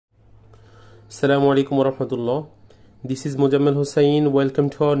Assalamualaikum warahmatullah. This is Mujammil Hussain. Welcome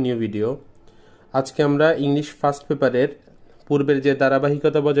to our new video. আজকে আমরা English first পেপারের পূর্বের যে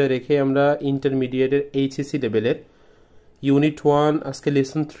ধারাবাহিকতা বজায় রেখে আমরা ইন্টারমিডিয়েটের এইচএসসি লেভেলের ইউনিট 1 আজকে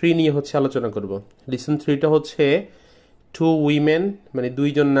লেসন 3 নিয়ে আলোচনা করব। লেসন 3টা হচ্ছে টু উইমেন, মানে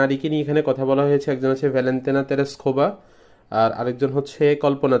দুইজন নারীকে নিয়ে এখানে কথা বলা হয়েছে। একজন হচ্ছে ভ্যালেন্টিনা তেরেস্কোভা আর আরেকজন হচ্ছে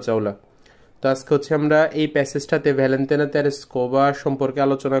কল্পনা চাওলা। তো আজকে আমরা এই প্যাসেজটাতে ভ্যালেন্টিনা তেরেস্কোভা সম্পর্কে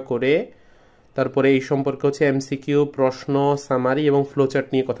আলোচনা করে তারপরে এই সম্পর্কে এমসিকিউ, প্রশ্ন, সামারি এবং ফ্লোচার্ট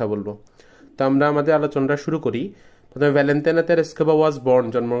নিয়ে কথা বলবো। তো আমরা আমাদের আলোচনাটা শুরু করি। প্রথমে ভ্যালেন্টিনা তেরেস্কোভা ওয়াজ বর্ন,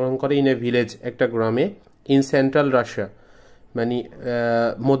 জন্মগ্রহণ করে ইন এ ভিলেজ, একটা গ্রামে, ইন সেন্ট্রাল রাশিয়া, মানে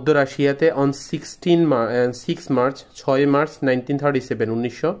মধ্য রাশিয়াতে, অন 6 মার্চ 1937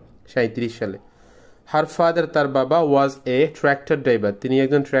 1937 সালে। হার ফাদার, তার বাবা, ওয়াজ এ ট্র্যাক্টর ড্রাইভার, তিনি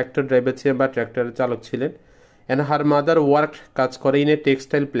একজন ট্র্যাক্টর ড্রাইভার ছিলেন বা ট্র্যাক্টরের চালক ছিলেন। অ্যান্ড হার মাদার ওয়ার্ক, কাজ করে, in a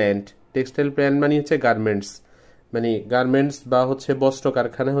textile plant. Textile plant মানে গার্মেন্টস, মানে গার্মেন্টস বা বস্ত্র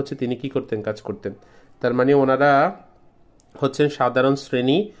কারখানা তিনি কি করতেন, কাজ করতেন। তার মানে ওনারা সাধারণ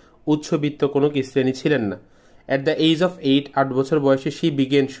শ্রেণী, উচ্চবিত্ত কোনো কি শ্রেণী ছিলেন না। অ্যাট দ্য এজ অফ 8 বছর বয়সে শি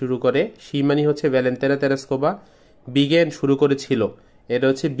বিগেন, শুরু করে, শি মানে ভ্যালেন্টিনা তেরেস্কোভা, বিগেন শুরু করেছিল। এটা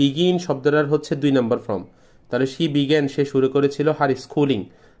বিগিন শব্দটার 2 নম্বর ফর্ম। তাহলে শি বিগেন, সে শুরু করেছিল হার স্কুলিং,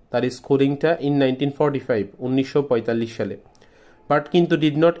 তার স্কুলিংটা ইন 1945 সালে। বাট কিন্তু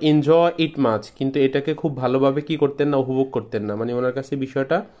did not enjoy it much, কিন্তু এটাকে খুব ভালোভাবে কি করতেন না, উপভোগ করতেন না, মানে ওনার কাছে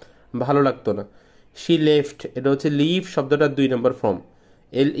বিষয়টা ভালো লাগতো না। শি লেফট, এটা লিভ শব্দটার 2 নম্বর ফর্ম,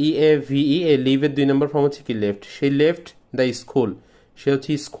 LEAVE, লিভের 2 নম্বর ফর্ম কি left. She left the school, সে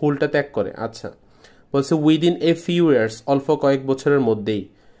স্কুলটা ত্যাগ করে। আচ্ছা, বলছে উইদিন এ ফিউ ইয়ার্স, অল্প কয়েক বছরের মধ্যেই।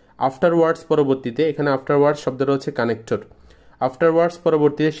 আফটারওয়ার্ডস, পরবর্তীতে, এখানে আফটারওয়ার্ডস শব্দটা কানেক্টর। আফটারওয়ার্ডস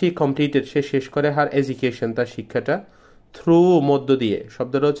পরবর্তীতে শি কমপ্লিটেড, সে শেষ করে হার এডুকেশন, তার শিক্ষাটা, থ্রু মধ্য দিয়ে,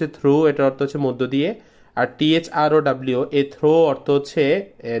 শব্দটা থ্রু, এটার অর্থ মধ্য দিয়ে। আর THROW, এ থ্রো অর্থ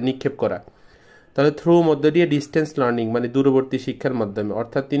নিক্ষেপ করা। তাহলে থ্রু মধ্য দিয়ে, ডিস্টেন্স লার্নিং মানে দূরবর্তী শিক্ষার মাধ্যমে,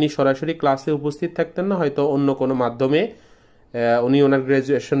 অর্থাৎ তিনি সরাসরি ক্লাসে উপস্থিত থাকতেন না, হয়তো অন্য কোনো মাধ্যমে উনি ওনার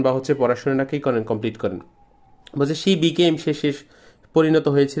গ্রাজুয়েশন বা পড়াশোনাটাকেই করেন, কমপ্লিট করেন। বলছে শি বিকেম, সে শেষ পরিণত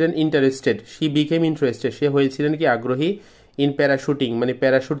হয়েছিলেন, ইন্টারেস্টেড, শি বিকেম ইন্টারেস্টেড, সে হয়েছিলেন কি আগ্রহী, ইন প্যারাশুটিং মানে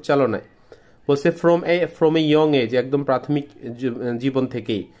প্যারাশুট চালনায়। বলছে ফ্রম এ ইয়ং এজ, একদম প্রাথমিক জীবন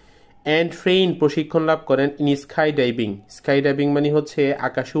থেকেই। অ্যান্ড ট্রেইন, প্রশিক্ষণ লাভ করেন, in sky diving, sky diving মানে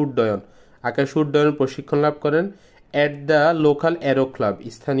আকাশে উড্ডয়ন, আকাশে উড্ডয়ন প্রশিক্ষণ লাভ করেন। At the local arrow club,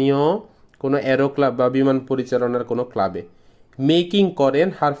 স্থানীয় কোনো অ্যারো ক্লাব বা বিমান পরিচালনার কোনো ক্লাবে। মেকিং করেন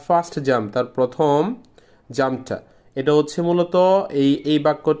হার ফার্স্ট জাম্প, তার প্রথম জাম্পটা। এটা মূলত এই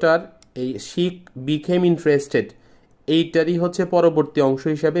বাক্যটার শি বিকেম ইন্টারেস্টেড, এইটারই পরবর্তী অংশ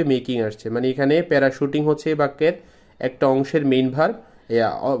হিসাবে মেকিং আসছে, মানে এখানে প্যারাশুটিং এই বাক্যের একটা অংশের মেইন ভার্ব,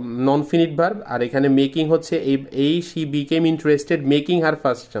 নন ফিনিট ভার্ব, আর এখানে মেকিং এই she became interested making her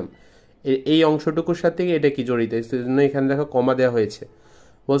first jump, এই অংশটুকুর সাথে এটা কি জড়িত, এই জন্য এখানে দেখো কমা দেওয়া হয়েছে।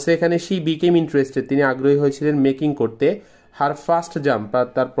 বলছে এখানে শি বিকেম ইন্টারেস্টেড, তিনি আগ্রহী হয়েছিলেন মেকিং করতে, হার ফার্স্ট জাম্প,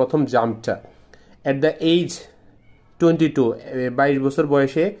 তার প্রথম জাম্পটা। অ্যাট দ্য এজ 22, 22 বছর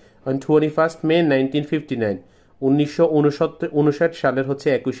বয়সে, অন 21 মে 1959, 1959 সালের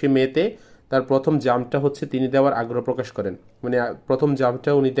 21 মেতে তার প্রথম জাম্পটা তিনি দেওয়ার আগ্রহ প্রকাশ করেন, মানে প্রথম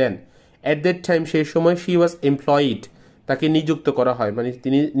জাম্পটা উনি দেন। অ্যাট দ্যাট টাইম, সেই সময়, শি ওয়াজ এমপ্লয়েড, তাকে নিযুক্ত করা হয়, মানে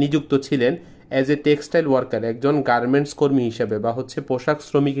তিনি নিযুক্ত ছিলেন অ্যাজ এ টেক্সটাইল ওয়ার্কার, একজন গার্মেন্টস কর্মী হিসাবে বা পোশাক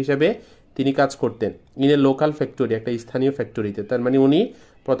শ্রমিক হিসাবে তিনি কাজ করতেন। ইন এ লোকাল ফ্যাক্টরি, একটা স্থানীয় ফ্যাক্টরিতে, তার মানে উনি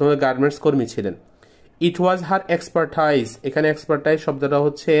প্রথমে গার্মেন্টস কর্মী ছিলেন। ইট ওয়াজ হার এক্সপার্টাইজ, এখানে এক্সপার্টাইজ শব্দটা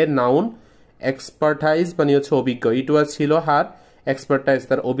নাউন, এক্সপার্টাইজ মানে অভিজ্ঞ। ইট ওয়াজ ছিল হার এক্সপার্টাইজ,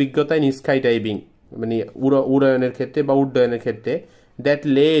 তার অভিজ্ঞতা, ইন স্কাই ডাইভিং মানে উড়ায়নের ক্ষেত্রে বা উড্ডয়নের ক্ষেত্রে। দ্যাট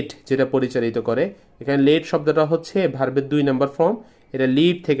লেড, যেটা পরিচালিত করে, এখানে লেড শব্দটা ভার্বের 2 নম্বর ফর্ম, এটা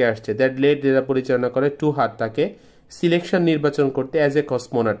লিড থেকে আসছে। দ্যাট লেড, যেটা পরিচালনা করে, টু হার, তাকে, সিলেকশন নির্বাচন করতে, অ্যাজ এ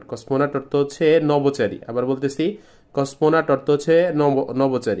কসমোনাট, কসমোনাট অর্থ নভোচারী। আবার বলতেছি, কসমোনাট অর্থ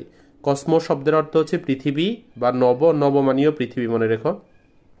নভোচারী। কসমো শব্দের অর্থ পৃথিবী বা নবমানীয় পৃথিবী, মনে রেখো।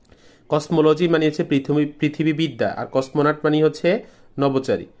 কসমোলজি মানে পৃথিবী বিদ্যা, আর কসমোনাট মানে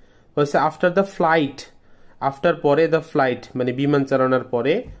নভোচারী। আফটার দ্য ফ্লাইট, আফটার পরে, দ্য ফ্লাইট মানে বিমান চালনার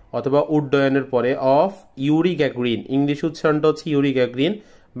পরে অথবা উড্ডয়নের পরে, অফ ইউরি গ্যাগ্রিন, ইংলিশ উচ্চারণটা ইউরি গ্যাগ্রিন,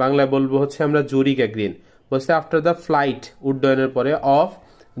 বাংলায় বলবো আমরা জুরি গ্যাগ্রিন। বলছে আফটার দ্য ফ্লাইট, উড্ডয়নের পরে, অফ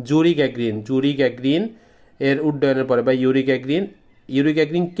জুরি গ্যাগ্রিন, জুরি গ্যাগ্রিন এর উড্ডয়নের পরে, বা ইউরি গ্যাগ্রিন। ইউরি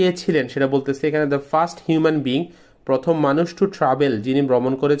গ্যাগ্রিন কে ছিলেন সেটা বলতেছে এখানে, দ্য ফার্স্ট হিউম্যান বিং, প্রথম মানুষ, টু ট্রাভেল, যিনি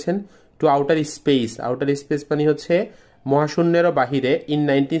ভ্রমণ করেছেন, two outer space, outer space মানে মহাশূন্যেরও বাহিরে, ইন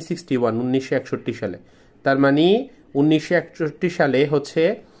 1961 1961 সালে। তার মানে 1961 সালে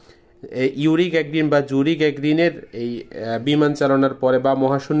ইউরি গ্যাগরিন বা জুরি গ্যাগরিনের এই বিমান চালনার পরে বা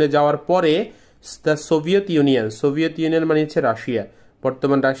মহাশূন্যে যাওয়ার পরে দ্য সোভিয়েত ইউনিয়ন মানে হচ্ছে রাশিয়া,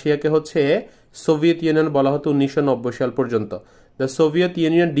 বর্তমান রাশিয়াকে হচ্ছে সোভিয়েত ইউনিয়ন বলা হতো 1990 সাল পর্যন্ত। দ্য সোভিয়েত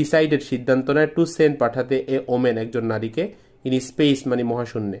ইউনিয়ন ডিসাইডেড সিদ্ধান্ত নেয় টু সেন্ড পাঠাতে এ ওমেন একজন নারীকে ইন স্পেস মানে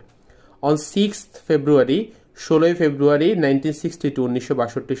মহাশূন্যে। অন 6th ফেব্রুয়ারি 16 ফেব্রুয়ারি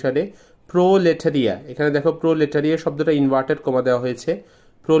 1962 সালে প্রোলেটারিয়া, এখানে দেখো প্রোলেটারিয়া শব্দটা ইনভার্টেড কমা দেওয়া হয়েছে।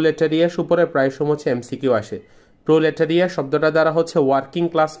 প্রোলেটারিয়া উপরে প্রায় সময় হচ্ছে এমসিকিউ আসে। প্রোলেটারিয়া শব্দটা দ্বারা হচ্ছে ওয়ার্কিং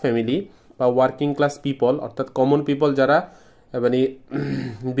ক্লাস ফ্যামিলি বা ওয়ার্কিং ক্লাস পিপল, অর্থাৎ কমন পিপল যারা মানে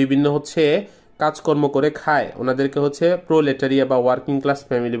বিভিন্ন হচ্ছে কাজকর্ম করে খায়, ওনাদেরকে হচ্ছে প্রোলেটারিয়া বা ওয়ার্কিং ক্লাস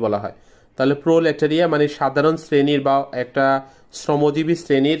ফ্যামিলি বলা হয়। তাহলে প্রোলেটারিয়া মানে সাধারণ শ্রেণীর বা একটা শ্রমজীবী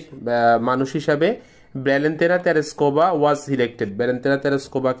শ্রেণীর মানুষ হিসাবে ভ্যালেন্টিনা তেরেস্কোভা ওয়াজ সিলেক্টেড, ভ্যালেন্টিনা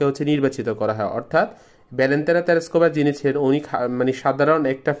তেরেস্কোভাকে হচ্ছে নির্বাচিত করা হয়। অর্থাৎ ভ্যালেন্টিনা তেরেস্কোভা যিনি ছিলেন উনি মানে সাধারণ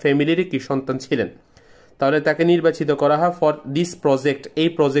একটা ফ্যামিলিরই কি সন্তান ছিলেন, তাহলে তাকে নির্বাচিত করা হয় ফর দিস প্রজেক্ট, এই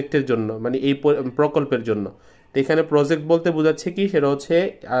প্রজেক্টের জন্য মানে এই প্রকল্পের জন্য। তো এখানে প্রজেক্ট বলতে বোঝাচ্ছে কি, সেটা হচ্ছে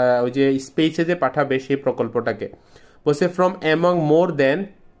ওই যে স্পেসে যে পাঠাবে সেই প্রকল্পটাকে। বলছে from among more then,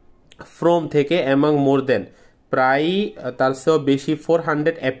 from থেকে অ্যামং মোর দেন প্রায় তার চেয়েও বেশি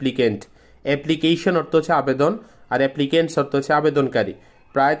 400 অ্যাপ্লিকেন্ট, অ্যাপ্লিকেশন অর্থ হচ্ছে আবেদন আর অ্যাপ্লিকেন্টস অর্থ হচ্ছে আবেদনকারী,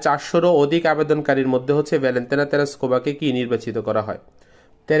 প্রায় 400-রও অধিক আবেদনকারীর মধ্যে হচ্ছে ভ্যালেন্টিনা তেরেস্কোভাকে কি নির্বাচিত করা হয়।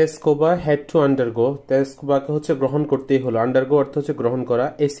 তেরেস্কোভা হ্যাড টু আন্ডারগো, তেরেস্কোভাকে হচ্ছে গ্রহণ করতেই হলো, আন্ডারগো অর্থ হচ্ছে গ্রহণ করা,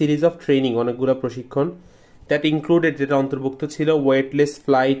 এ সিরিজ অফ ট্রেনিং অনেকগুলো প্রশিক্ষণ, দ্যাট ইনক্লুডেড যেটা অন্তর্ভুক্ত ছিল ওয়েটলেস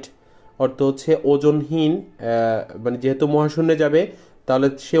ফ্লাইট অর্থ হচ্ছে ওজনহীন, মানে যেহেতু মহাশূন্যে যাবে তাহলে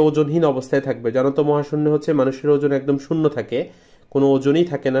সে ওজনহীন অবস্থায় থাকবে। জানো তো মহাশূন্যে হচ্ছে মানুষের ওজন একদম শূন্য থাকে, কোনো ওজনই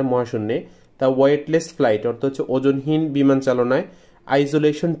থাকে না মহাশূন্যে, তা ওয়েটলেস ফ্লাইট অর্থ হচ্ছে ওজনহীন বিমান চালনায়।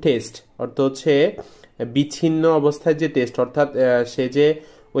 আইসোলেশন টেস্ট অর্থ হচ্ছে বিচ্ছিন্ন অবস্থায় যে টেস্ট, অর্থাৎ সে যে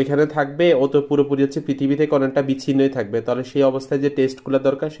ওইখানে থাকবে ও তো পুরোপুরি হচ্ছে পৃথিবী থেকে অনেকটা বিচ্ছিন্নই থাকবে, তাহলে সেই অবস্থায় যে টেস্টগুলো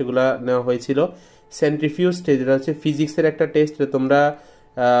দরকার সেগুলো নেওয়া হয়েছিল। সেন্ট্রিফিউজ টেস্ট যেটা হচ্ছে ফিজিক্সের একটা টেস্ট, তোমরা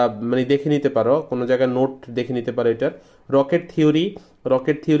মানে দেখে নিতে পারো, কোনো জায়গায় নোট দেখে নিতে পারো এটার। রকেট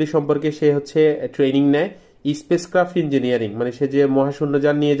থিওরি সম্পর্কে সে হচ্ছে ট্রেনিং নেয়। স্পেসক্রাফট ইঞ্জিনিয়ারিং মানে সে যে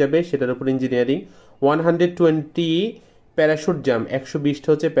মহাশূন্যযান নিয়ে যাবে সেটার উপর ইঞ্জিনিয়ারিং। 120 প্যারাশুট জাম্প, 120টা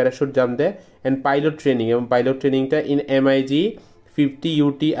হচ্ছে প্যারাশুট জাম্প দেয়। অ্যান্ড পাইলট ট্রেনিং, এবং পাইলট ট্রেনিংটা in MiG 50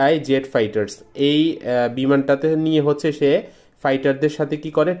 UTI jet fighters, এই বিমানটাতে নিয়ে হচ্ছে সে ফাইটারদের সাথে কি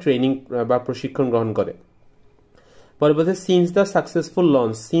করে ট্রেনিং বা প্রশিক্ষণ গ্রহণ করে। পরে বলছে since the successful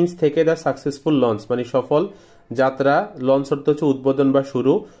launch, since থেকে দ্য সাকসেসফুল লঞ্চ মানে সফল যাত্রা, লঞ্চ অর্থ হচ্ছে উদ্বোধন বা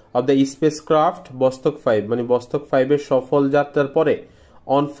শুরু, অব দ্য স্পেস ক্রাফট বস্তক 5 মানে বস্তক 5-এর সফল যাত্রার পরে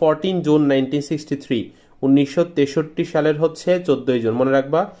অন 14 জুন 1963 সালের হচ্ছে 14 জুন, মনে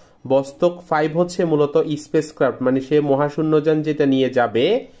রাখবা বস্তক 5 হচ্ছে মূলত স্পেস ক্রাফট মানে সে মহাশূন্যযান যেটা নিয়ে যাবে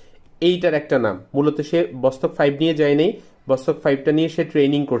এইটার একটা নাম। মূলত সে বস্তক 5 নিয়ে যায় নেই, বস্তক 5টা নিয়ে সে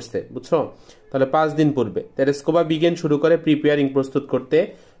ট্রেনিং করছে, বুঝছো? তাহলে 5 দিন পূর্বে তেরেস্কোভা বিগেন শুরু করে প্রিপেয়ারিং প্রস্তুত করতে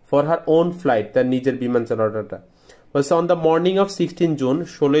ফর হার ওন ফ্লাইট, তার নিজের বিমান চালনাটা। বলছে on the morning of 16 June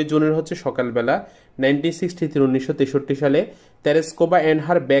 16 জুনের হচ্ছে সকালবেলা 1963 সালে Tereshkova and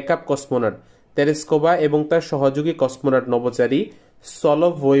her backup cosmonaut, Tereshkova এবং তার সহযোগী কসমোনট নভোচারী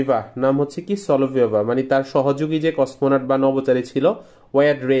সলোভোয়েভা, নাম হচ্ছে কি সলোভোয়েভা মানে তার সহযোগী যে কসমোনট বা নভোচারী ছিল,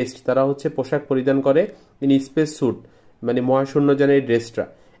 ওয়ার ড্রেসড তারা হচ্ছে পোশাক পরিধান করে, ইন স্পেস স্যুট মানে মহাশূন্যযানের ড্রেসটা,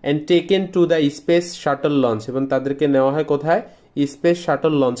 and taken to the space shuttle launch, এবং তাদেরকে নেওয়া হয় কোথায় স্পেস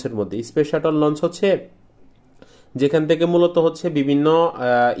শাটল লঞ্চের মধ্যে। স্পেস শাটল লঞ্চ হচ্ছে যেখান থেকে মূলত হচ্ছে বিভিন্ন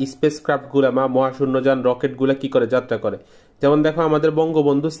স্পেস ক্রাফটগুলা বা মহাশূন্যযান রকেটগুলা কি করে যাত্রা করে। যেমন দেখো আমাদের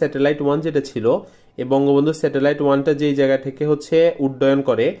বঙ্গবন্ধু স্যাটেলাইট 1 যেটা ছিল, এই বঙ্গবন্ধু স্যাটেলাইট 1টা যেই জায়গা থেকে হচ্ছে উড্ডয়ন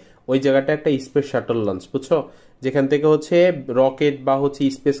করে ওই জায়গাটা একটা স্পেস শাটল লঞ্চ, বুঝছো? যেখান থেকে হচ্ছে রকেট বা হচ্ছে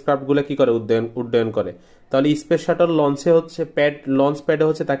স্পেস ক্রাফটগুলা কি করে উড্ডয়ন করে। তাহলে স্পেস শাটল লঞ্চে হচ্ছে লঞ্চ প্যাডে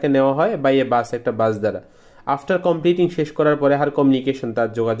হচ্ছে তাকে নেওয়া হয় বাই এ বাস, একটা বাস দ্বারা। আফটার কমপ্লিটিং শেষ করার পরে হার কমিউনিকেশন তার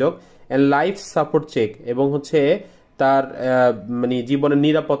যোগাযোগ, অ্যান্ড লাইফ সাপোর্ট চেক এবং হচ্ছে তার মানে জীবনের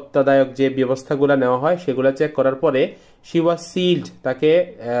নিরাপত্তাদায়ক যে ব্যবস্থাগুলো নেওয়া হয় সেগুলো চেক করার পরে শি ওয়াজ সিল্ড, তাকে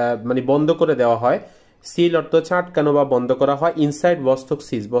মানে বন্ধ করে দেওয়া হয়। সিল অর্থ হচ্ছে আটকানো বা বন্ধ করা হয় ইনসাইড বস্তক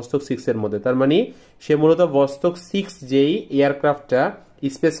 6 এর মধ্যে, তার মানে সে মূলত বস্তক 6 যেই এয়ারক্রাফটটা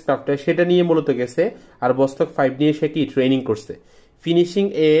স্পেস ক্রাফটটা সেটা নিয়ে মূলত গেছে, আর বস্তক 5 নিয়ে সে কি ট্রেনিং করছে। ফিনিশিং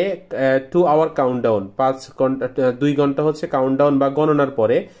এ 2 আওয়ার কাউন্টডাউন, 2 ঘন্টা হচ্ছে কাউন্টডাউন বা গণনার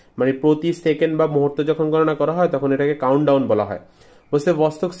পরে, মানে প্রতি সেকেন্ড বা মুহূর্ত যখন গণনা করা হয় তখন এটাকে কাউন্টডাউন বলা হয়। বলছে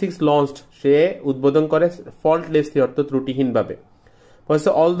বস্তক 6 লঞ্চড, সে উদ্বোধন করে ফল্টলেসলি অর্থ ত্রুটিহীনভাবে। বলছে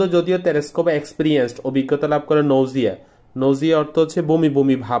অলদো যদিও তেরেস্কোভা এক্সপিরিয়েন্সড অভিজ্ঞতা লাভ করে নৌজিয়া, নৌজিয়া অর্থ হচ্ছে বমি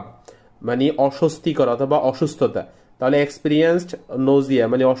বমি ভাব মানে অস্বস্তিকর অথবা অসুস্থতা, তাহলে এক্সপিরিয়েন্সড নোজিয়া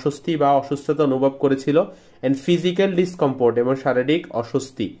মানে অস্বস্তি বা অসুস্থতা অনুভব করেছিল, এন্ড ফিজিক্যাল ডিসকমফোর্ট এবং শারীরিক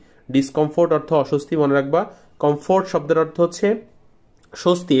অস্বস্তি। ডিসকমফোর্ট অর্থ অস্বস্তি মনে রাখবা, কমফোর্ট শব্দের অর্থ হচ্ছে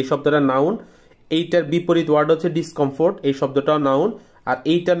স্বস্তি, এই শব্দটা নাউন, এইটার বিপরীত ওয়ার্ড হচ্ছে ডিসকমফোর্ট, এই শব্দটাও নাউন, আর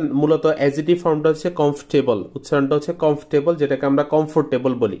এইটার মূলত অ্যাডজেক্টিভ ফর্মটা হচ্ছে কমফোর্টেবল, উচ্চারণটা হচ্ছে কমফোর্টেবল, যেটাকে আমরা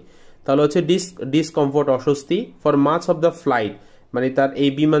কমফোর্টেবল বলি। তাহলে হচ্ছে ডিসকমফোর্ট অস্বস্তি for much of the flight, মানে তার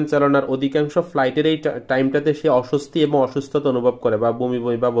এই বিমান চালনার অধিকাংশ ফ্লাইটের এই টাইমটাতে সে অস্বস্তি এবং অসুস্থতা অনুভব করে বা বমি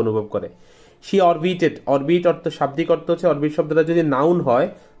বমি ভাব অনুভব করে। সি অরবিটেড, অরবিট অর্থ শাব্দিক অর্থ হচ্ছে, অরবিট শব্দটা যদি নাউন হয়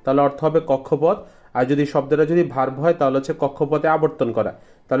তাহলে অর্থ হবে কক্ষপথ, আর যদি শব্দটা যদি ভার্ব হয় তাহলে হচ্ছে কক্ষপথে আবর্তন করা।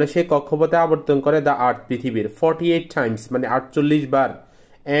 তাহলে সে কক্ষপথে আবর্তন করে দ্য আর্থ পৃথিবীর 48 টাইমস মানে 48 বার,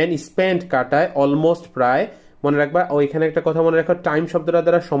 এন্ড স্পেন্ড কাটায় অলমোস্ট প্রায়, মনে রাখবা ওইখানে একটা কথা মনে রাখো, টাইম শব্দটা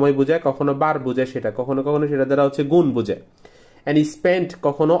দ্বারা সময় বোঝায়, কখনো বার বোঝায়, সেটা কখনো কখনো সেটা দ্বারা হচ্ছে গুণ বোঝায়। এন্ড স্পেন্ড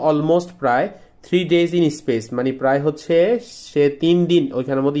কখনো অলমোস্ট প্রায় 3 days ইন স্পেস, মানে প্রায় হচ্ছে সে 3 দিন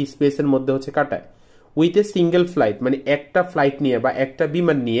ওইখানের মধ্যে স্পেসের মধ্যে হচ্ছে কাটায়। উইথ এ সিঙ্গেল ফ্লাইট মানে একটা ফ্লাইট নিয়ে বা একটা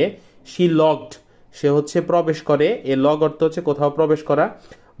বিমান নিয়ে, শি লগড সে হচ্ছে প্রবেশ করে, এ লগ অর্থ হচ্ছে কোথাও প্রবেশ করা,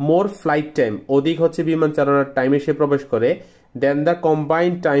 মোর ফ্লাইট টাইম অধিক হচ্ছে বিমান চালানোর টাইমে সে প্রবেশ করে, দেন the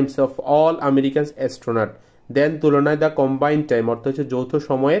combined Times of all American astronaut, দেন তুলনায় দ্য কম্বাইন্ড টাইম অর্থ হচ্ছে যৌথ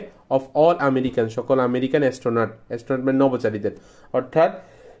সময়ের, অফ অল আমেরিকান সকল আমেরিকান অ্যাস্ট্রোনট, অ্যাস্ট্রোনট মানে নভোচারীদের, অর্থাৎ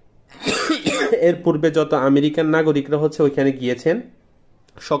এর পূর্বে যত আমেরিকান নাগরিকরা হচ্ছে ওইখানে গিয়েছেন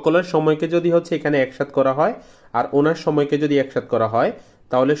সকলের সময়কে যদি হচ্ছে এখানে একসাথ করা হয় আর ওনার সময়কে যদি একসাথ করা হয়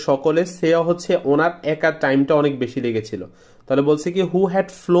তাহলে সকলের সেও হচ্ছে ওনার একার টাইমটা অনেক বেশি লেগেছিল। তাহলে বলছে কি হু হ্যাড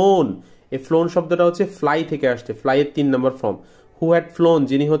ফ্লোন, এই ফ্লোন শব্দটা হচ্ছে ফ্লাই থেকে আসছে, ফ্লাই এর 3 নম্বর ফর্ম। হু হ্যাড ফ্লোন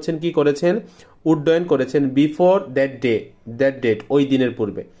যিনি হচ্ছেন কি করেছেন, উড্ডয়ন করেছেন, বিফোর দ্যাট ডেট ওই দিনের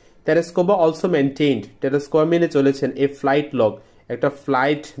পূর্বে। টেরেস্কোভা অলসো মেনটেইনড, টেরেস্কোভা মেনে চলেছেন এ ফ্লাইট লগ একটা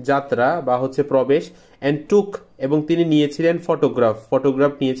ফ্লাইট যাত্রা বা হচ্ছে প্রবেশ, এন্ড টুক এবং তিনি নিয়েছিলেন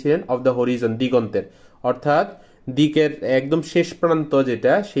ফটোগ্রাফ নিয়েছিলেন অফ দ্য হরিজন দিগন্তের, অর্থাৎ দিকের একদম শেষ প্রান্ত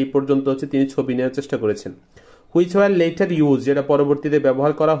যেটা সেই পর্যন্ত হচ্ছে তিনি ছবি নেওয়ার চেষ্টা করেছেন। হুইচ ওয়ার লেটার ইউজ যেটা পরবর্তীতে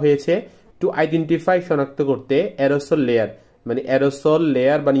ব্যবহার করা হয়েছে, টু আইডেন্টিফাই শনাক্ত করতে অ্যারোসল লেয়ার মানে অ্যারোসল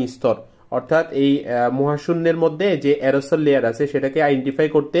লেয়ার মানে স্তর, অর্থাৎ এই মহাশূন্যের মধ্যে যে অ্যারোসল লেয়ার আছে সেটাকে আইডেন্টিফাই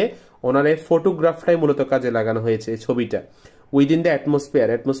করতে ওনার এই ফটোগ্রাফটাই মূলত কাজে লাগানো হয়েছে ছবিটা। উইদিন দ্য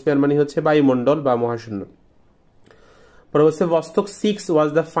অ্যাটমসফিয়ার মানে হচ্ছে বায়ুমণ্ডল বা মহাশূন্য। পরবর্তী বস্তক 6 ওয়াজ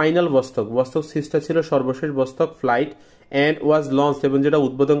দ্য ফাইনাল বস্তক 6টা ছিল সর্বশেষ বস্তক ফ্লাইট, এন্ড ওয়াজ লঞ্চ এবং যেটা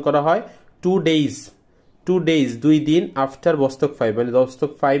উদ্বোধন করা হয় 2 days 2 দিন আফটার বস্তক 5 মানে বস্তক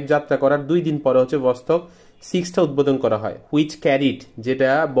 5 যাত্রা করার 2 দিন পরে হচ্ছে বস্তক 6টা উদ্বোধন করা হয়। হুইচ ক্যারিড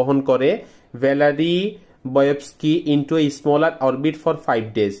যেটা বহন করে ভ্যালারি বয়েভস্কি into a smaller orbit for 5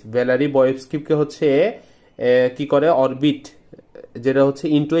 days, ভ্যালারি বয়েভস্কিকে হচ্ছে কি করে অরবিট যেটা হচ্ছে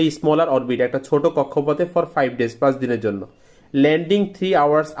ইনটু এ স্মলার অরবিট একটা ছোট কক্ষপথে ফর 5 days 5 দিনের জন্য। ল্যান্ডিং 3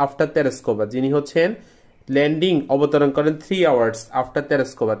 hours আফটার তেরেস্কোভা যিনি হচ্ছেন ল্যান্ডিং অবতরণ করেন 3 hours আফটার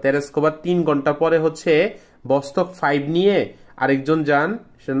তেরেস্কোভা 3 ঘন্টা পরে হচ্ছে বস্তক 5 নিয়ে আরেকজন যান,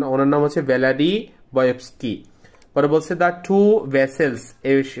 ওনার নাম হচ্ছে ভ্যালারি বয়েভস্কি। পরে বলছে দ্য 2 ভেসেলস,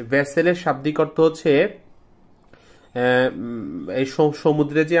 এই ভেসেলের শাব্দিক অর্থ হচ্ছে এই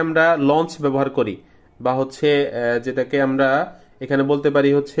সমুদ্রে যে আমরা লঞ্চ ব্যবহার করি বা হচ্ছে যেটাকে আমরা এখানে বলতে পারি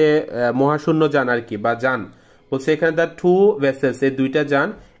হচ্ছে মহাশূন্য যান আর কি বা যান। বলছে এখানে দ্য 2 ভেসেলস এই 2টা যান,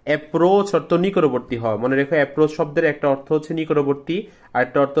 অ্যাপ্রোচ অর্থ নিকটবর্তী হওয়া, মনে রেখো অ্যাপ্রোচ শব্দের একটা অর্থ হচ্ছে নিকটবর্তী আর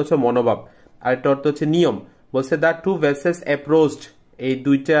একটা অর্থ হচ্ছে মনোভাব আর একটা অর্থ হচ্ছে নিয়ম। বলছে দ্য 2 ভেসেলস অ্যাপ্রোচড এই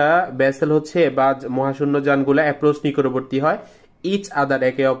 2টা ভেসেল হচ্ছে বা মহাশূন্য যানগুলা অ্যাপ্রোচ নিকটবর্তী হয় ইচ আদার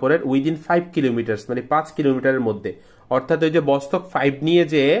একে অপরের উইদিন 5 কিলোমিটার মানে 5 কিলোমিটারের মধ্যে, অর্থাৎ ওই যে বস্তক 5 নিয়ে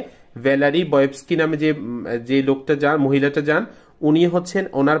যে ভ্যালারি বয়েভস্কি নামে যে লোকটা যান মহিলাটা যান উনি হচ্ছেন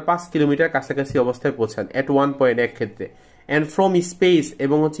ওনার 5 কিলোমিটার কাছাকাছি অবস্থায় পৌঁছান এট ওয়ান পয়েন্ট এক ক্ষেত্রে। এন্ড ফ্রম স্পেস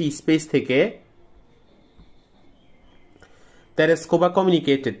এবং হচ্ছে স্পেস থেকে তেরেস্কোভা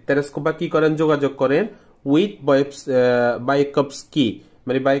কমিউনিকেটেড তেরেস্কোভা কি করেন যোগাযোগ করেন উইথ বাইকভস্কি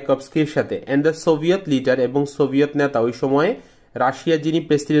মানে বাইকভস্কির সাথে, এন্ড দ্য সোভিয়েত লিডার এবং সোভিয়েত নেতা ওই সময় রাশিয়ার যিনি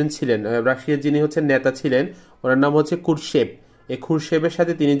প্রেসিডেন্ট ছিলেন রাশিয়ার যিনি হচ্ছে নেতা ছিলেন ওনার নাম হচ্ছে খুরশেভ, এই খুরশেভের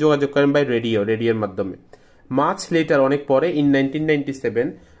সাথে তিনি যোগাযোগ করেন বাই রেডিওর মাধ্যমে। মার্চ লেটার অনেক পরে ইন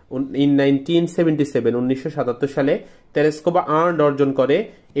 1977 সালে তেরেস্কোভা আর্ন অর্জন করে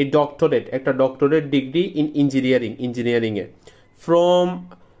এই একটা doctorate degree in engineering A from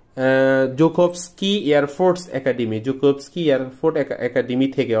জোকোভস্কি air force academy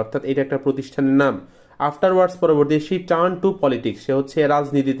থেকে, অর্থাৎ এটা একটা প্রতিষ্ঠানের নাম। আফটারওয়ার্ডস পরবর্তী সি টার্ন টু পলিটিক্স সে হচ্ছে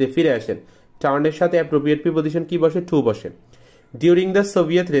রাজনীতিতে ফিরে আসেন, টার্নের সাথে অ্যাপ্রোপ্রিয়েট প্রিপোজিশন কি বসে টু বসে। ডিউরিং দ্য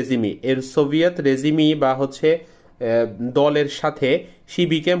সোভিয়েত রেজিমি বা হচ্ছে দলের সাথে শি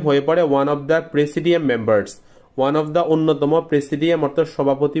বিকেম হয়ে পড়ে one of the presidium members one of the অন্যতম প্রেসিডিয়াম অর্থাৎ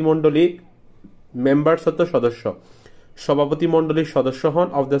সভাপতি মণ্ডলীর মেম্বার্স অর্থাৎ সদস্য, সভাপতি মণ্ডলীর সদস্য হন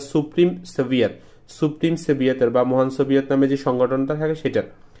অফ দ্য সুপ্রিম সেভিয়েতের বা মহান সোভিয়েত নামে যে সংগঠনটা থাকে সেটার।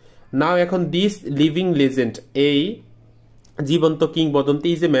 নাও এখন দিস লিভিং লেজেন্ড, এই জীবন্ত কিংবদন্তি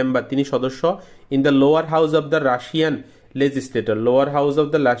ইজ এ মেম্বার, তিনি সদস্য in the lower house of the Russian legislator. Lower house of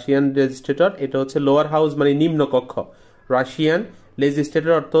the Russian legislator, এটা হচ্ছে লোয়ার হাউস মানে নিম্ন কক্ষ, রাশিয়ান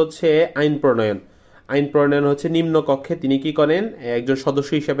লেজিসলেটর অর্থ হচ্ছে আইন প্রণয়ন, আইন প্রণয়ন হচ্ছে নিম্ন কক্ষে তিনি কি করেন, একজন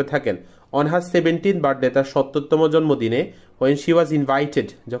সদস্য হিসেবে থাকেন। অন হার 17th বার্থডে, তার 70তম জন্মদিনে, ওয়েন শি ওয়াজ ইনভাইটেড,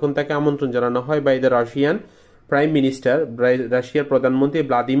 যখন তাকে আমন্ত্রণ জানানো হয় by the Russian prime minister, রাশিয়ার প্রধানমন্ত্রী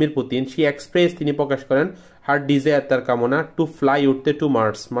ভ্লাদিমির পুতিন, শি এক্সপ্রেস, তিনি প্রকাশ করেন হার ডিজায়ার, তার কামনা, টু ফ্লাই, উঠতে, টু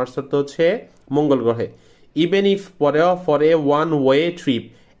মার্স, মার্স অর্থ হচ্ছে মঙ্গল গ্রহে, even if for a one way trip,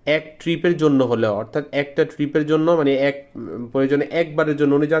 এক ট্রিপের জন্য হলেও, অর্থাৎ একটা ট্রিপের জন্য মানে এক প্রয়োজনে একবারের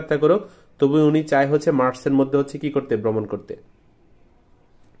জন্য উনি যাত্রা করুক, তবু উনি চায় হচ্ছে মার্সের মধ্যে হচ্ছে কি করতে, ভ্রমণ করতে।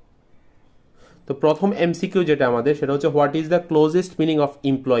 তো প্রথম এমসিকিউ যেটা আমাদের সেটা হচ্ছে what is the closest meaning of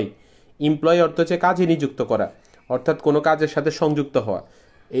employ. Employ অর্থ হচ্ছে কাজে নিযুক্ত করা, অর্থাৎ কোনো কাজের সাথে সংযুক্ত হওয়া।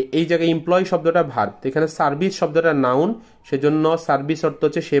 এই জায়গায় এমপ্লয় শব্দটা ভার্ব, এখানে সার্ভিস শব্দটা নাউন, সেজন্য সার্ভিস অর্থ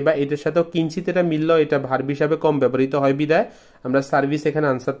হচ্ছে সেবা, এটার সাথেও কিঞ্চিত এটা মিললেও এটা ভার্ব হিসাবে কম ব্যবহৃত হয় বিদায় আমরা সার্ভিস এখানে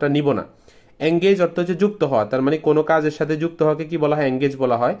আনসারটা নিব না। এঙ্গেজ অর্থ হচ্ছে যুক্ত হওয়া, তার মানে কোনো কাজের সাথে যুক্ত হওয়াকে কি বলা হয়, এঙ্গেজ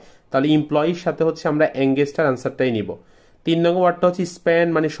বলা হয়। তাহলে এমপ্লয়ির সাথে হচ্ছে আমরা এঙ্গেজটার আনসারটাই নিব। 3 নম্বর ওয়ার্ডটা হচ্ছে স্পেন্ড,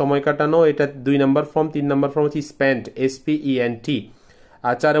 মানে সময় কাটানো, এটা 2 নম্বর ফর্ম। 3 নম্বর ফর্ম হচ্ছে স্পেন্ড, SPENT।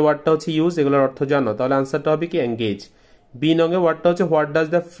 আর 4 ওয়ার্ডটা হচ্ছে ইউজ, এগুলোর অর্থ জানো, তাহলে আনসারটা হবে কি এঙ্গেজ। বি নঙ্গে ওয়ার্ডটা হচ্ছে হোয়াট ডাজ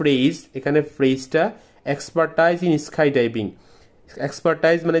দ্য ফ্রেজ, এখানে ফ্রেজটা expertise in sky diving,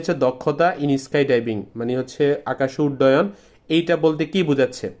 expertise মানে হচ্ছে দক্ষতা, ইন স্কাই ডাইভিং মানে হচ্ছে আকাশে উড্ডয়ন, এইটা বলতে কি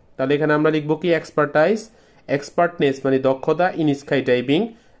বোঝাচ্ছে, তাহলে এখানে আমরা লিখবো কি এক্সপার্টাইজ, এক্সপার্টনেস মানে দক্ষতা, ইন স্কাই ডাইভিং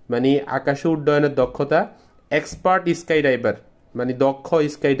মানে আকাশে উড্ডয়নের দক্ষতা, এক্সপার্ট স্কাই ডাইভার মানে দক্ষ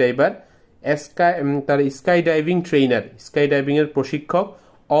স্কাই ডাইভার, তার sky diving trainer, sky diving এর প্রশিক্ষক,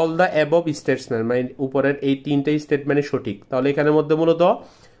 অল দ্য অ্যাবভ স্টেটসম্যান মানে উপরের এই 3টা স্টেটমেন্টে সঠিক। তাহলে এখানে মধ্যে মূলত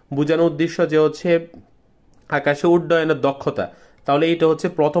বোঝানোর উদ্দেশ্য যে হচ্ছে আকাশে উড্ডয়নের দক্ষতা, তাহলে এইটা হচ্ছে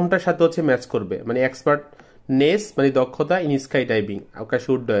প্রথমটার সাথে হচ্ছে ম্যাচ করবে, মানে এক্সপার্টনেস মানে দক্ষতা, ইন স্কাই ডাইভিং আকাশে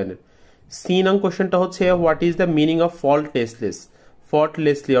উড্ডয়নের। সি নং কোশ্চেনটা হচ্ছে what is the meaning of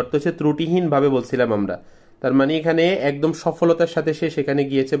ফল্টলেসলি অর্থ হচ্ছে ত্রুটিহীন ভাবে বলছিলাম আমরা, তার মানে এখানে একদম সফলতার সাথে সে সেখানে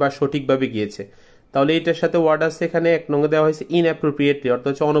গিয়েছে বা সঠিকভাবে গিয়েছে। তাহলে এটার সাথে ওয়ার্ড আছে এখানে 1 নং দেওয়া হয়েছে ইনঅ্যাপ্রোপ্রিয়েটলি অর্থ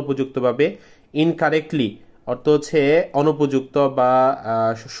হচ্ছে অনুপযুক্তভাবে, ইনকারেক্টলি অর্থ হচ্ছে অনুপযুক্ত বা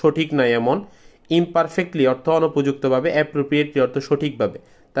সঠিক নয় এমন, ইমপারফেক্টলি অর্থ অনুপযুক্তভাবে, অ্যাপ্রোপ্রিয়েটলি অর্থ সঠিকভাবে।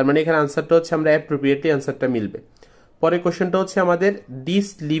 তার মানে এখানে আনসারটা হচ্ছে আমরা অ্যাপ্রোপ্রিয়েটলি আনসারটা মিলবে। পরের কোশ্চেনটা হচ্ছে আমাদের দিস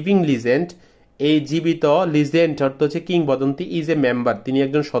লিভিং লিজেন্ড, এই জীবিত লিজেন্ড অর্থ হচ্ছে কিংবদন্তি, ইজ এ মেম্বার, তিনি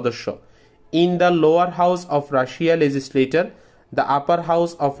একজন সদস্য, in the lower house of Russia legislator, the upper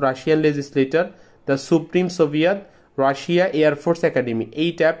house of Russian legislator, the supreme Soviet, Russia air force academy.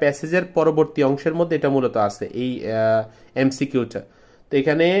 এইটা প্যাসেজের পরবর্তী অংশের মধ্যে এটা মূলত আছে এই এমসিকিউটা। তো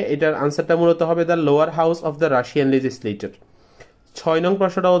এখানে এটার আনসারটা মূলত হবে the lower house of the Russian legislator. 6 নং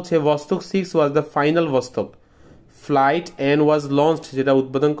প্রশ্নটা হচ্ছে ভস্তক 6 was the final ভস্তক flight and was launched, যেটা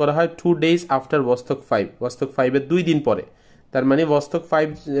উদ্বোধন করা হয় 2 days আফটার ভস্তক 5, ভস্তক 5 এর 2 দিন পরে। তার মানে ভস্তক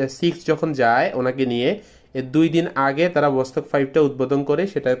 6 যখন যায় ওনাকে নিয়ে এর 2 দিন আগে তারা ভস্তক 5টা উদ্বোধন করে,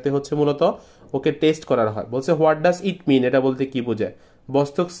 সেটাতে হচ্ছে মূলত ওকে টেস্ট করার হয়। বলছে হোয়াট ডাজ ইট মিন, এটা বলতে কি বোঝায়।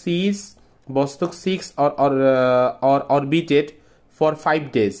 ভস্তক 6 অর অরবিটেড ফর 5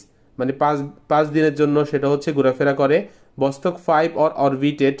 days মানে 5 দিনের জন্য সেটা হচ্ছে ঘোরাফেরা করে। ভস্তক 5 অর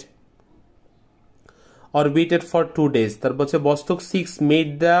অরবিটেড ফর 2 days, তারপর হচ্ছে ভস্তক 6 made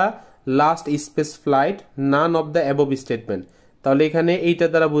the last space flight, none of the above statement. তাহলে এখানে এইটা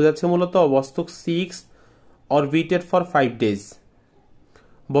দ্বারা বোঝাচ্ছে মূলত ভস্তক 6 অরবিটেড ফর 5 days,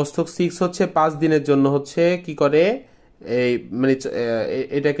 ভস্তক 6 হচ্ছে 5 দিনের জন্য হচ্ছে কি করে এই মানে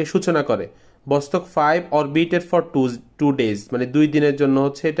এটাকে সূচনা করে। ভস্তক 5 অরবিটেড ফর 2 days মানে 2 দিনের জন্য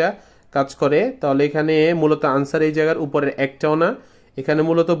হচ্ছে এটা কাজ করে। তাহলে এখানে মূলত আনসার এই জায়গার উপরের একটাও না, এখানে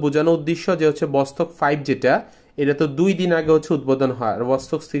মূলত বোঝানোর উদ্দেশ্য যে হচ্ছে ভস্তক 5 যেটা এটা তো 2 দিন আগে হচ্ছে উদ্বোধন হয়, আর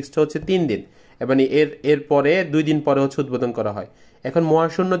ভস্তক 6টা হচ্ছে 3 দিন, মানে এর পরে 2 দিন পরে হচ্ছে উদ্বোধন করা হয়। এখন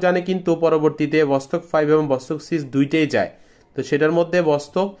মহাশূন্য জানে কিন্তু পরবর্তীতে ভস্তক 5 এবং ভস্তক 6 দুইটাই যায়, তো সেটার মধ্যে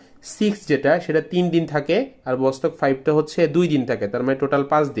ভস্তক 6 যেটা সেটা 3 দিন থাকে আর ভস্তক 5টা হচ্ছে 2 দিন থাকে, তার মানে টোটাল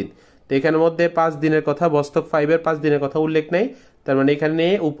 5 দিন। তো এখানের মধ্যে 5 দিনের কথা ভস্তক 5 এর 5 দিনের কথা উল্লেখ নাই, তার মানে এখানে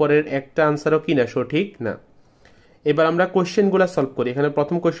উপরের একটা আনসারও কিনা সঠিক না। এবার আমরা কোশ্চেনগুলো সলভ করি। এখানে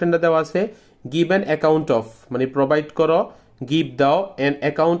প্রথম কোশ্চেনটা দেওয়া আছে গিভ অ্যান অ্যাকাউন্ট অফ মানে প্রোভাইড করো, গিভ দাও an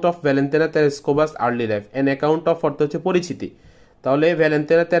account of Valentina তেরেস্কোভাস early life. An account of অর্থ হচ্ছে পরিচিতি, তাহলে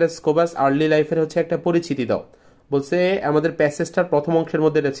ভ্যালেন্টিনা তেরেস্কোভাস আর্লি লাইফের হচ্ছে একটা পরিচিতি দাও। বলছে আমাদের প্যাসেজটার প্রথম অংশের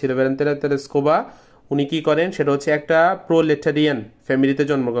মধ্যে এটা ছিল ভ্যালেন্টিনা তেরেস্কোভা উনি কি করেন সেটা হচ্ছে একটা প্রোলেটারিয়ান ফ্যামিলিতে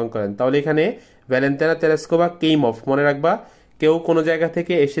জন্মগ্রহণ করেন। তাহলে এখানে ভ্যালেন্টিনা তেরেস্কোভা কেম অফ, মনে রাখবা কেউ কোনো জায়গা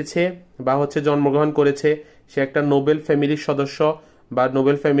থেকে এসেছে বা হচ্ছে জন্মগ্রহণ করেছে, সে একটা নোবেল ফ্যামিলির সদস্য বা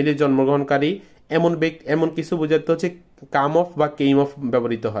নোবেল ফ্যামিলির জন্মগ্রহণকারী, এমন কিছু বোঝাতে হচ্ছে কাম অফ বা কেম অফ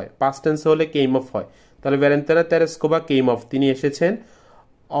ব্যবহৃত হয়। পাস্ট টেন্স হলে কেম অফ হয়। তাহলে ভ্যালেন্টিনা তেরেস্কোভা কেম অফ, তিনি এসেছেন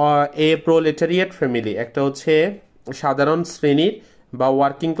এ প্রোলেটারিয়েট ফ্যামিলি, একটা হচ্ছে সাধারণ শ্রেণীর বা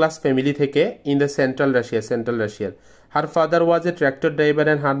ওয়ার্কিং ক্লাস ফ্যামিলি থেকে ইন দ্য সেন্ট্রাল রাশিয়ার। Her father was A tractor driver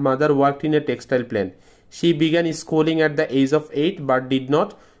and her mother worked in a textile plant. She began schooling at the age of 8 but did not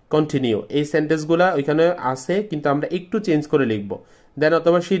continue. এই সেন্টেন্সগুলো ওইখানে আছে কিন্তু আমরা একটু change করে লিখবো। দেন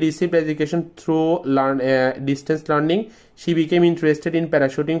অথবা she received education through distance learning. She became interested in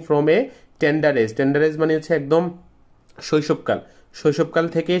parachuting from a tender age. Tender age মানে হচ্ছে একদম শৈশবকাল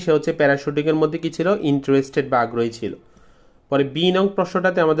থেকে সে হচ্ছে প্যারাশুটিং এর মধ্যে কি ছিল, ইন্টারেস্টেড বা আগ্রহী ছিল। পরে বি নং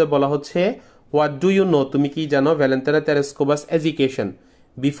প্রশ্নটাতে আমাদের বলা হচ্ছে হোয়াট ডু ইউ নো, তুমি কি জানো Valentina তেরেস্কোভাস education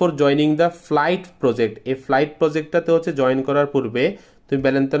before joining the flight project. এই ফ্লাইট প্রজেক্টটাতে হচ্ছে জয়েন করার পূর্বে তুমি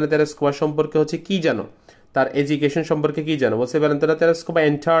ভ্যালেন্টিনা তেরেস্কোভা সম্পর্কে হচ্ছে কি জানো, তার এডুকেশন সম্পর্কে কি জানো। বলছে ভ্যালেন্টিনা তেরেস্কোভা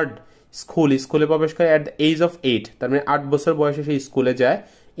এন্টার্ড স্কুলে প্রবেশ করে অ্যাট দ্য এজ অফ 8, তার মানে 8 বছর বয়সে সে স্কুলে যায়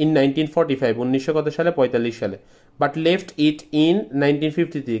ইন 1945, 1945 সালে। বাট লেফট ইট ইন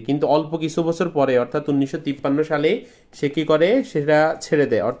 1953, কিন্তু অল্প কিছু বছর পরে অর্থাৎ 1953 সালে সে কি করে, সেটা ছেড়ে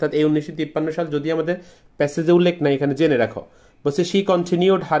দেয়। অর্থাৎ এই 1953 সাল যদি আমাদের প্যাসেজে উল্লেখ নাই, এখানে জেনে রাখো। বলছে শি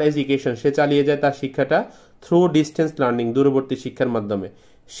কন্টিনিউড হার এডুকেশন, সে চালিয়ে যায় তার শিক্ষাটা থ্রু ডিস্টেন্স লার্নিং, দূরবর্তী শিক্ষার মাধ্যমে।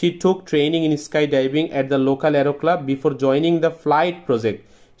 She took training in sky diving at the local arrow club before joining the flight project.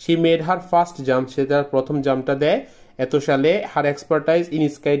 She made her first jump, সে তার প্রথম জাম্পটা দেয় এত সালে। হার expertise in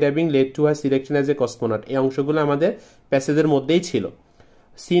sky diving lead to her selection as a cosmonaut. এই অংশগুলো আমাদের প্যাসেজের মধ্যেই ছিল।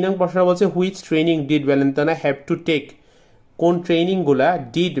 সি নং প্রশ্ন বলছে which training did Valentina have to take, কোন ট্রেনিংগুলা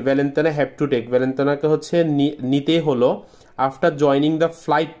did Valentina have to take, ভ্যালেন্টিনাকে হচ্ছে নিতে হলো after joining the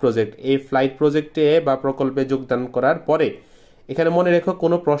flight project, এই ফ্লাইট প্রজেক্টে বা প্রকল্পে যোগদান করার পরে। এখানে মনে রেখো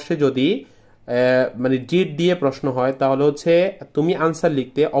কোনো প্রশ্নে যদি মানে ডিড দিয়ে প্রশ্ন হয় তাহলে হচ্ছে তুমি আনসার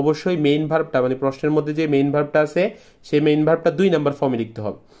লিখতে অবশ্যই মেইন ভার্বটা, মানে প্রশ্নের মধ্যে যে মেইন ভার্বটা আছে সেই মেইন ভার্বটা 2 নাম্বার ফর্মে লিখতে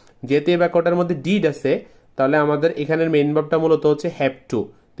হবে। যেহেতু এই বাক্যটার মধ্যে ডিড আছে তাহলে আমাদের এখানের মেইন ভার্বটা মূলত হচ্ছে হ্যাভ টু,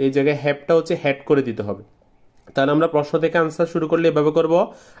 তো এই জায়গায় হ্যাভটা হচ্ছে হ্যাড করে দিতে হবে। তাহলে আমরা প্রশ্ন থেকে আনসার শুরু করলে এভাবে করব,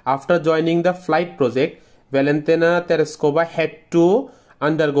 after joining the flight project Valentina Tereshkova had to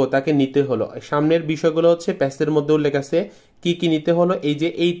undergo, তাকে নিতে হলো। সামনের বিষয়গুলো হচ্ছে প্যাসেজের মধ্যে উল্লেখ আছে কি কি নিতে হলো, এই যে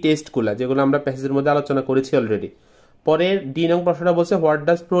এই টেস্টগুলা যেগুলো আমরা প্যাসেজের মধ্যে আলোচনা করেছি অলরেডি। পরের ডি নং প্রশ্নটা বলছে what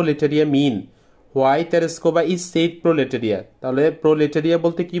does প্রোলেটারিয়া mean, why Tereshkova is said প্রোলেটারিয়া। তাহলে প্রোলেটারিয়া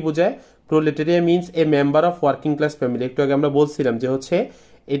বলতে কি বোঝায়, প্রোলেটারিয়া means a member of working class family. একটু আগে আমরা বলছিলাম যে হচ্ছে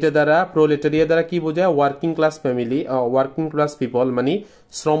এটা দ্বারা প্রোলেটারিয়া দ্বারা কি বোঝায়, working class family, working class people মানে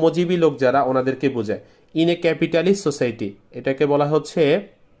শ্রমজীবী লোক যারা ওনাদেরকে বোঝায়। ইন এ ক্যাপিটালিস্ট সোসাইটি, এটাকে বলা হচ্ছে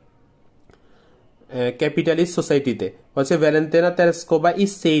ক্যাপিটালিস্ট সোসাইটিতে হচ্ছে ভ্যালেন্টিনা তেরেস্কোভা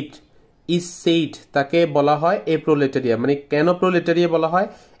ইজ সেইড, তাকে বলা হয় এ প্রোলেটারিয়া। মানে কেন প্রোলেটারিয়া বলা হয়,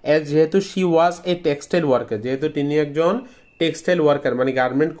 যেহেতু she was A textile worker, যেহেতু তিনি একজন টেক্সটাইল ওয়ার্কার মানে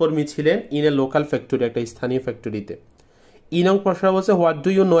গার্মেন্ট কর্মী ছিলেন ইন এ লোকাল ফ্যাক্টরি, একটা স্থানীয় ফ্যাক্টরিতে। ইনং প্রশ্ন বলছে what do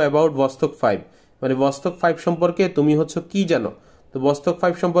you know about ভস্তক 5, মানে ভস্তক 5 সম্পর্কে তুমি হচ্ছে কি জানো। তো ভস্তক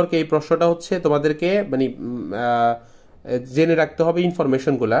 5 সম্পর্কে এই প্রশ্নটা হচ্ছে তোমাদেরকে মানে জেনে রাখতে হবে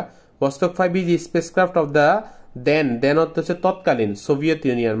ইনফরমেশনগুলা। ভস্তক 5 is spacecraft of the then অর্থ হচ্ছে তৎকালীন সোভিয়েত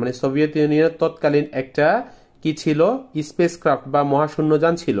ইউনিয়ন, মানে সোভিয়েত ইউনিয়নের তৎকালীন একটা কি ছিল, স্পেসক্রাফট বা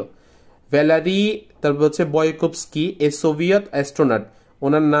মহাশূন্যযান ছিল। ভ্যালারি তারপর হচ্ছে বয়কোভস্কি এ সোভিয়েত অ্যাস্ট্রোনট,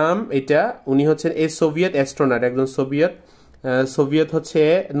 ওনার নাম এটা, উনি হচ্ছেন এ সোভিয়েত অ্যাস্ট্রোনট, একজন সোভিয়েত হচ্ছে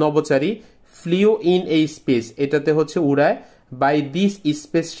নভোচারী। ফ্লিউ ইন এ স্পেস, এটাতে হচ্ছে উড়ায়। By this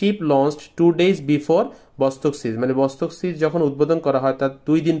spaceship launched 2 days before ভস্তক সিজ, মানে ভস্তক সিজ যখন উদ্বোধন করা হয় তার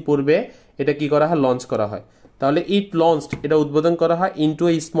 2 দিন পূর্বে এটা কি করা হয়, লঞ্চ করা হয়। তাহলে ইট লঞ্চড, এটা উদ্বোধন করা হয় ইনটু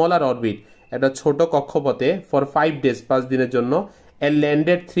এ স্মলার অরবিট, একটা ছোট কক্ষপথে ফর 5 days, 5 দিনের জন্য। And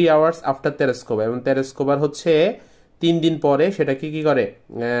landed 3 hours after Tereshkova, এবং তেরেস্কোভার হচ্ছে 3 দিন পরে সেটা কি করে,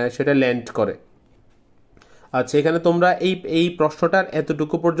 সেটা ল্যান্ড করে। আচ্ছা, এখানে তোমরা এই প্রশ্নটার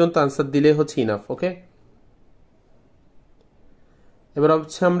এতটুকু পর্যন্ত আনসার দিলে হচ্ছে ইনাফ। ওকে, এবার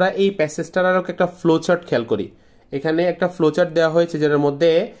হচ্ছে আমরা এই প্যাসেজটার আরো একটা ফ্লোচার্ট খেয়াল করি। এখানে একটা ফ্লোচার্ট দেওয়া হয়েছে যেটার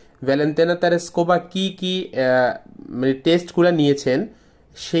মধ্যে ভ্যালেন্টিনা তেরেস্কোভা কি কি মানে টেস্টগুলো নিয়েছেন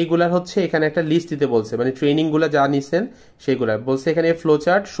সেইগুলার হচ্ছে এখানে একটা লিস্ট দিতে বলছে, মানে ট্রেনিংগুলো যা নিয়েছেন সেইগুলা বলছে। এখানে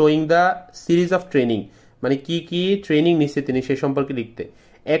flowchart showing the series of training, মানে কি কি ট্রেনিং নিচ্ছে তিনি সে সম্পর্কে লিখতে।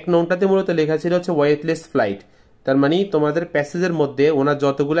 1 নংটাতে মূলত লেখা ছিল হচ্ছে ওয়েটলেস ফ্লাইট, তার মানে তোমাদের প্যাসেজের মধ্যে ওনার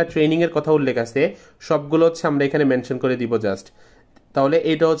যতগুলা ট্রেনিং এর কথা উল্লেখ আছে সবগুলো হচ্ছে আমরা এখানে মেনশন করে দিব জাস্ট। তাহলে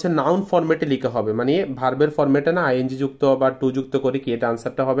এটা হচ্ছে নাউন ফরম্যাটে লিখা হবে, মানে ভার্বের ফরম্যাটে না আইএনজি যুক্ত বা টু যুক্ত করে কি এটা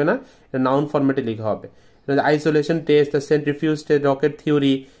আনসারটা হবে না, এটা নাউন ফরম্যাটে লিখা হবে। Isolation test, centrifuge test, rocket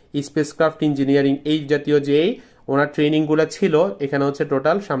theory, spacecraft engineering, এই জাতীয় যে ওনার ট্রেনিং গুলো ছিল এখানে হচ্ছে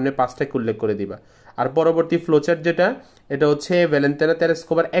টোটাল সামনে 5টাকে উল্লেখ করে দিবা। আর পরবর্তী ফ্লোচার্ট যেটা, এটা হচ্ছে ভ্যালেন্টিনা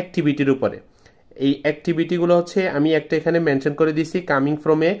তেরেস্কোভার অ্যাক্টিভিটির উপরে। এই অ্যাক্টিভিটিগুলো হচ্ছে আমি একটা এখানে মেনশন করে দিছি, coming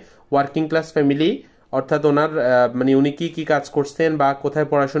from a working class family, অর্থাৎ ওনার মানে উনি কি কি কাজ করছেন বা কোথায়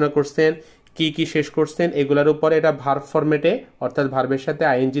পড়াশোনা করছেন, কি কি শেষ করছেন, এগুলোর উপরে এটা ভার্ব ফরম্যাটে, অর্থাৎ ভার্বের সাথে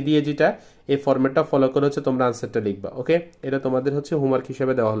আইএনজি দিয়ে যেটা এই ফরম্যাটটা ফলো করে হচ্ছে তোমরা আনসারটা লিখবা। ওকে, এটা তোমাদের হচ্ছে হোমওয়ার্ক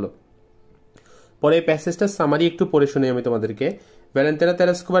হিসেবে দেওয়া হলো। পরে এই প্যাসেজটা সামারি একটু পড়ে শুনি আমি তোমাদেরকে। ভ্যালেন্টিনা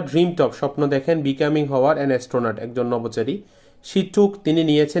তেরেস্কোভা ড্রিম টপ, স্বপ্ন দেখেন, বিকামিং হওয়ার অ্যান অ্যাস্ট্রোনট, একজন নভোচারী। শি টুক, তিনি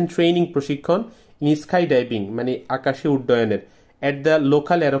নিয়েছেন, ট্রেনিং, প্রশিক্ষণ, ইন স্কাই ডাইভিং, মানে আকাশে উড্ডয়নের, at the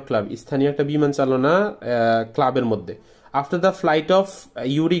local arrow club, স্থানীয় একটা বিমান চালনা ক্লাবের মধ্যে। After the flight of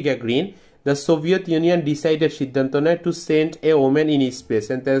Yuri গ্যাগ্রিন, the Soviet union decided, সিদ্ধান্ত নেয়, to send A women in space,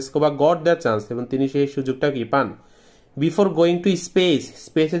 and Tereshkova got the chance, এবং তিনি সেই সুযোগটা কি পান। বিফোর গোয়িং টু স্পেস,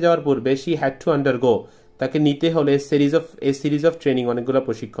 স্পেসে যাওয়ার পূর্বে, শি হ্যাড টু আন্ডারগো, তাকে নিতে হলে সিরিজ অফ ট্রেনিং, অনেকগুলো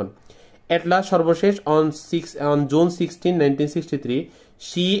প্রশিক্ষণ। এট লাস্ট, সর্বশেষ, on June 16, 1963,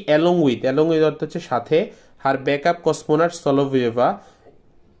 she along with অর্থ হচ্ছে সাথে, হার ব্যাকআপ কসমোনট সলোভিয়েভা,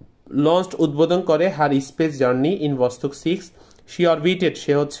 লঞ্চড, উদ্বোধন করে, হার স্পেস জার্নি ইন ভস্তক 6, শি অরবিটেড,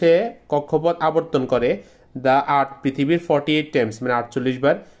 সে হচ্ছে কক্ষপথ আবর্তন করে, দ্য আর্থ, পৃথিবীর 48 টাইমস, মানে 48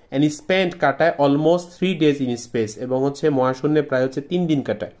 বার, অ্যান্ড স্পেন্ড, কাটায়, অলমোস্ট 3 days ইন স্পেস, এবং হচ্ছে মহাশূন্যে প্রায় হচ্ছে 3 দিন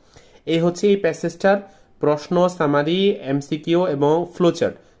কাটায়। এই হচ্ছে এই প্যাসেজটার প্রশ্ন, সামারি, এমসিকিউ এবং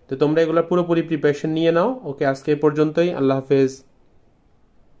ফ্লোচার্ট। তো তোমরা এগুলো পুরোপুরি প্রিপারেশন নিয়ে নাও। ওকে, আজকে এই পর্যন্তই। আল্লাহ হাফেজ।